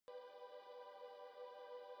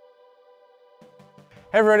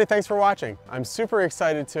Hey everybody, thanks for watching. I'm super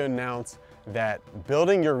excited to announce that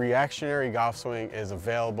building your reactionary golf swing is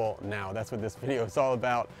available now. That's what this video is all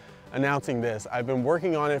about, announcing this. I've been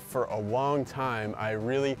working on it for a long time. I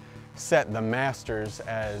really set the Masters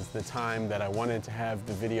as the time that I wanted to have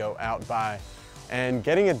the video out by, and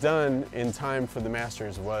getting it done in time for the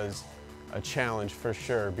Masters was a challenge for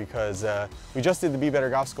sure, because we just did the Be Better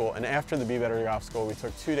Golf School, and after the Be Better Golf School we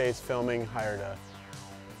took 2 days filming, hired a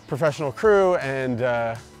professional crew, and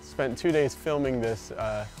spent 2 days filming this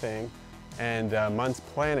thing and months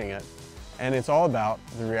planning it. And it's all about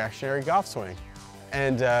the reactionary golf swing.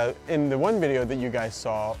 And in the one video that you guys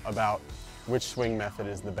saw about which swing method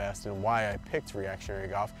is the best and why I picked reactionary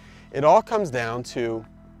golf, it all comes down to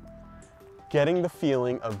getting the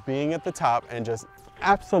feeling of being at the top and just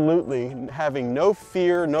absolutely having no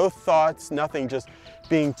fear, no thoughts, nothing, just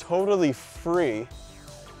being totally free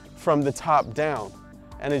from the top down.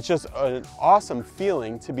 And it's just an awesome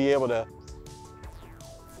feeling to be able to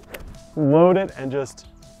load it and just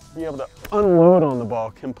be able to unload on the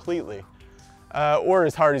ball completely. Or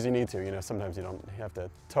as hard as you need to. You know, sometimes you have to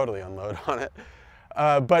totally unload on it.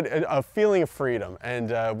 But a feeling of freedom,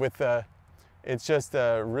 and it's just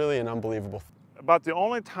really an unbelievable. About the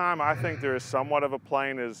only time I think there is somewhat of a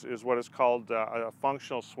plane is what is called a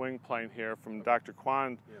functional swing plane here from Dr.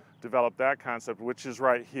 Kwan. Developed that concept, which is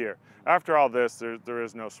right here. After all this, there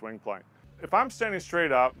is no swing plane. If I'm standing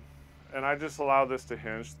straight up and I just allow this to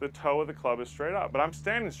hinge, the toe of the club is straight up, but I'm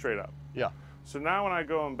standing straight up. Yeah. So now when I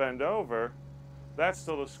go and bend over, that's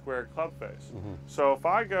still a square club face. Mm-hmm. So if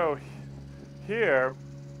I go here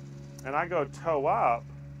and I go toe up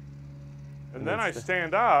and then I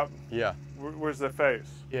stand up, yeah. Where's the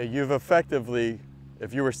face? Yeah, you've effectively,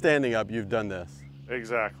 if you were standing up, you've done this.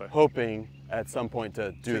 Exactly. Hoping at some point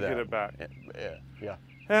to do that. To get it back. Yeah.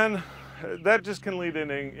 And that just can lead in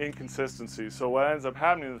inconsistency. So what ends up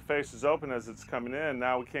happening, the face is open as it's coming in.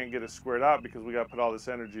 Now we can't get it squared up because we got to put all this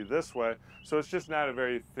energy this way. So it's just not a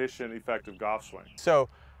very efficient, effective golf swing. So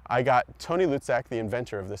I got Tony Lutzak, the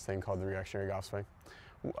inventor of this thing called the reactionary golf swing,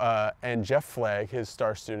 and Jeff Flagg, his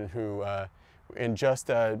star student, who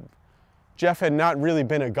Jeff had not really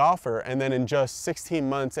been a golfer, and then in just 16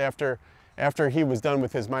 months after he was done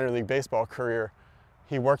with his minor league baseball career,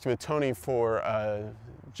 he worked with Tony for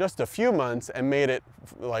just a few months and made it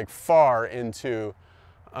like far into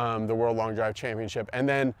the World Long Drive Championship. And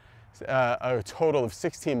then a total of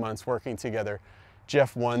 16 months working together,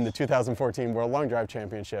 Jeff won the 2014 World Long Drive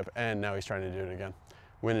Championship, and now he's trying to do it again,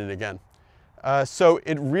 win it again. So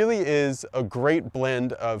it really is a great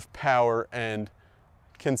blend of power and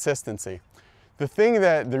consistency. The thing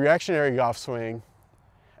that the reactionary golf swing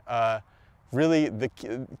really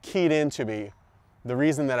keyed into me, the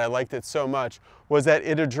reason that I liked it so much, was that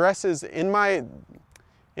it addresses, in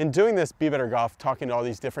doing this Be Better Golf, talking to all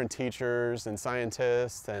these different teachers and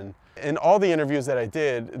scientists, and in all the interviews that I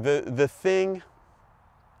did, the thing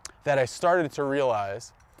that I started to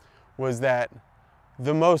realize was that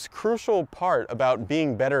the most crucial part about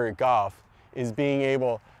being better at golf is being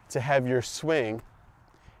able to have your swing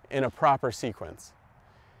in a proper sequence.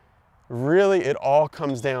 Really, it all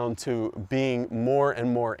comes down to being more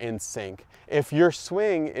and more in sync. If your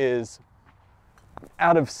swing is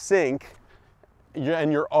out of sync,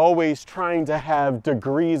 and you're always trying to have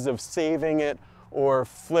degrees of saving it or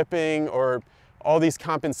flipping or all these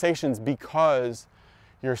compensations because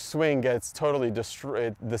your swing gets totally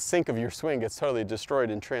destroyed, the sync of your swing gets totally destroyed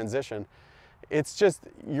in transition, it's just,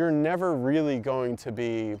 you're never really going to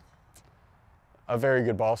be a very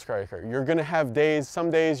good ball striker. You're going to have days,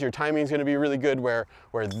 some days your timing is going to be really good where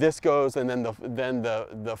this goes and then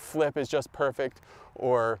the flip is just perfect,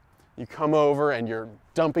 or you come over and you're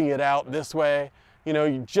dumping it out this way, you know,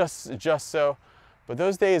 you just so. But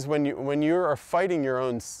those days when you are fighting your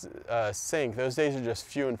own sync, those days are just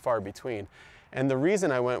few and far between. And the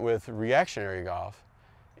reason I went with reactionary golf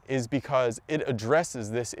is because it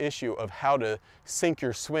addresses this issue of how to sync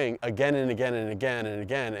your swing again and again and again and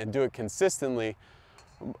again and do it consistently,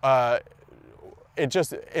 it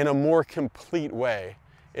just in a more complete way.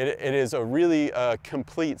 It is a really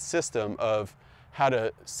complete system of how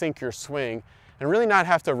to sync your swing and really not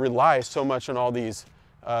have to rely so much on all these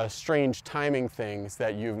strange timing things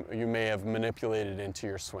that you may have manipulated into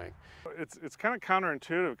your swing. It's kind of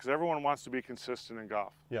counterintuitive because everyone wants to be consistent in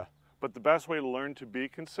golf. Yeah. But the best way to learn to be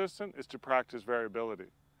consistent is to practice variability.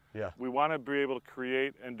 Yeah. We want to be able to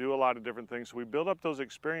create and do a lot of different things. So we build up those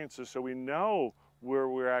experiences so we know where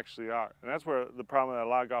we actually are. And that's where the problem that a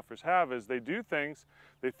lot of golfers have is they do things,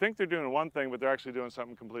 they think they're doing one thing, but they're actually doing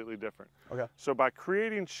something completely different. Okay. So by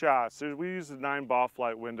creating shots, we use the 9 ball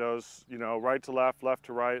flight windows, you know, right to left, left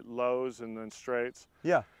to right, lows, and then straights.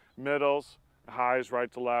 Yeah. Middles, highs,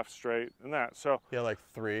 right to left, straight, and that. So yeah, like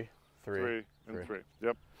 3, 3, 3.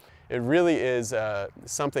 Yep. It really is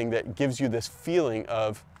something that gives you this feeling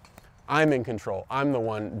of, I'm in control. I'm the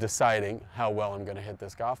one deciding how well I'm going to hit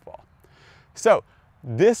this golf ball. So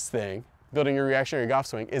this thing, Building Your Reactionary Golf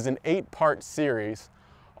Swing, is an 8-part series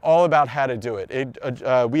all about how to do it.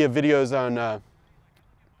 We have videos on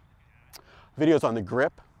the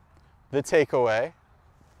grip, the takeaway,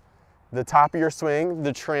 the top of your swing,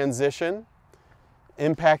 the transition,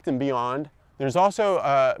 impact and beyond. There's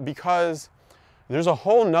also, because there's a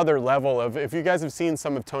whole nother level of, if you guys have seen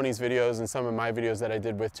some of Tony's videos and some of my videos that I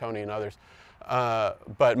did with Tony and others,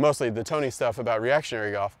 but mostly the Tony stuff about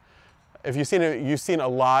reactionary golf, if you've seen it, you've seen a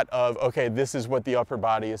lot of, okay, this is what the upper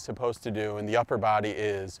body is supposed to do, and the upper body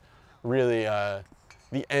is really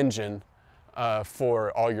the engine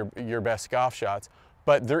for all your best golf shots.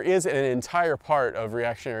 But there is an entire part of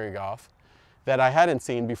reactionary golf that I hadn't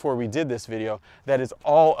seen before we did this video that is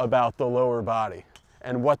all about the lower body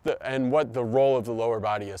and what the role of the lower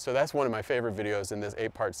body is. So that's one of my favorite videos in this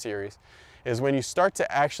 8-part series, is when you start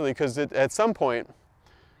to actually, because at some point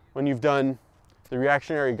when you've done the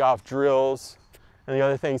reactionary golf drills and the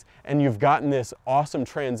other things, and you've gotten this awesome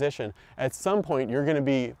transition, at some point you're going to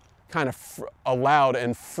be kind of allowed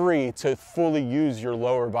and free to fully use your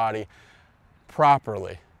lower body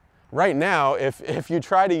properly. Right now, if you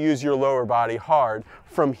try to use your lower body hard,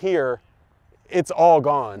 from here, it's all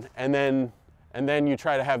gone, and then you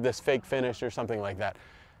try to have this fake finish or something like that.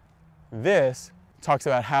 This talks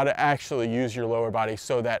about how to actually use your lower body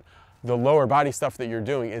so that the lower body stuff that you're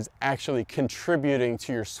doing is actually contributing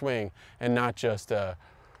to your swing and not just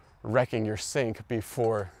wrecking your sink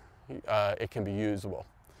before it can be usable,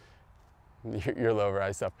 your lower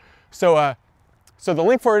body stuff. So the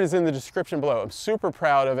link for it is in the description below. I'm super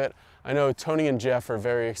proud of it. I know Tony and Jeff are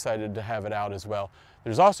very excited to have it out as well.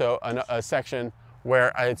 There's also a section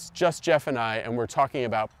where it's just Jeff and I, and we're talking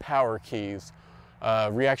about power keys,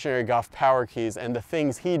 reactionary golf power keys, and the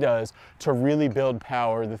things he does to really build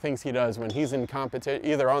power, the things he does when he's in competition,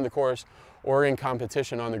 either on the course or in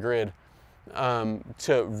competition on the grid,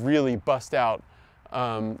 to really bust out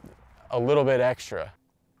a little bit extra.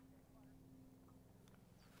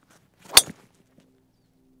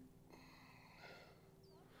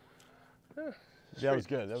 That was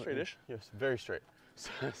good. Straightish. Yes, very straight.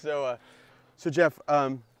 So Jeff,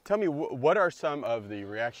 tell me, what are some of the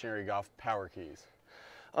reactionary golf power keys?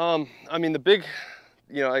 I mean, the big,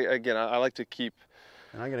 you know, again, I like to keep.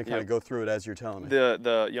 And I'm going to kind of go through it as you're telling me. You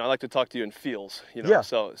know, I like to talk to you in feels. You know, yeah.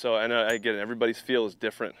 So, and again, everybody's feel is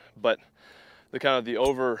different, but the kind of the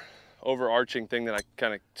overarching thing that I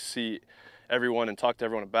kind of see everyone and talk to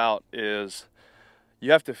everyone about is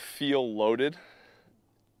you have to feel loaded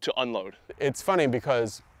to unload. It's funny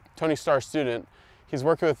because Tony Starr student, he's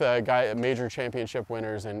worked with major championship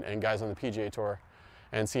winners and guys on the PGA Tour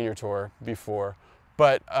and Senior Tour before,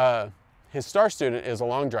 but his star student is a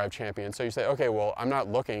long drive champion. So you say, okay, well, I'm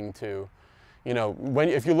not looking to, you know,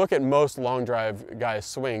 if you look at most long drive guys'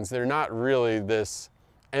 swings, they're not really this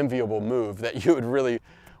enviable move that you would really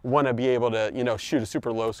want to be able to, you know, shoot a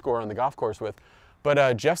super low score on the golf course with.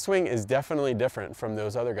 But Jeff's swing is definitely different from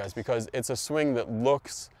those other guys because it's a swing that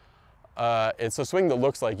looks,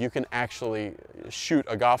 like you can actually shoot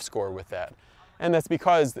a golf score with that. And that's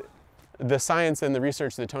because the science and the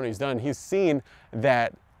research that Tony's done, he's seen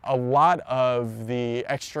that a lot of the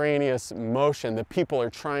extraneous motion that people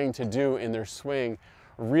are trying to do in their swing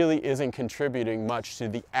really isn't contributing much to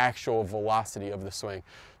the actual velocity of the swing.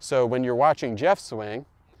 So when you're watching Jeff swing,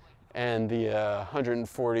 and the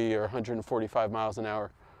 140 or 145 miles an hour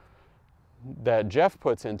that Jeff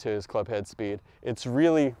puts into his club head speed, it's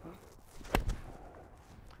really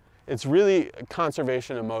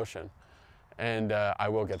conservation of motion. And I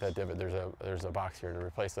will get that divot. There's a box here to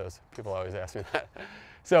replace those. People always ask me that.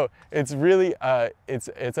 So it's really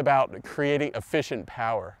it's about creating efficient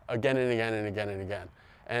power again and again and again and again.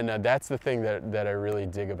 And that's the thing that I really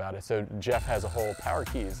dig about it. So Jeff has a whole power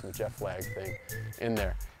keys with Jeff Flag thing in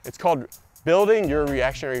there. It's called Building Your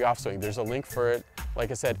Reactionary Golf Swing. There's a link for it, like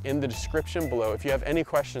I said, in the description below. If you have any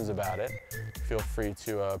questions about it, feel free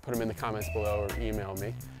to put them in the comments below or email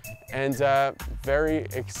me. And very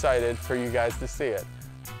excited for you guys to see it.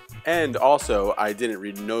 And also, I didn't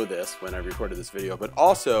really know this when I recorded this video, but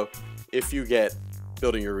also, if you get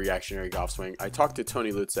Building Your Reactionary Golf Swing, I talked to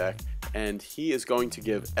Tony Lutzak, and he is going to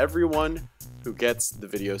give everyone who gets the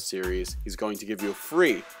video series, he's going to give you a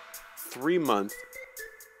free 3-month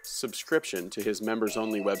subscription to his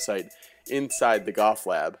members-only website, Inside the Golf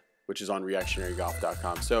Lab, which is on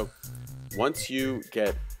reactionarygolf.com. So once you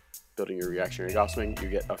get building your reactionary golf swing, you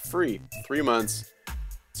get a free 3 months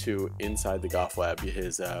to Inside the Golf Lab,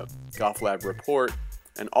 his Golf Lab report,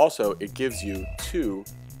 and also it gives you 2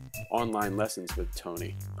 online lessons with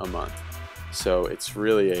Tony a month. So it's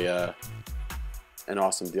really an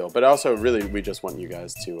awesome deal. But also, really, we just want you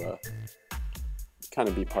guys to kind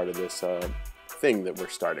of be part of this thing that we're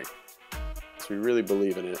starting. So we really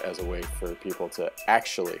believe in it as a way for people to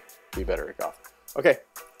actually be better at golf. Okay,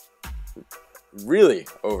 really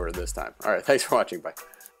over this time. All right, thanks for watching. Bye.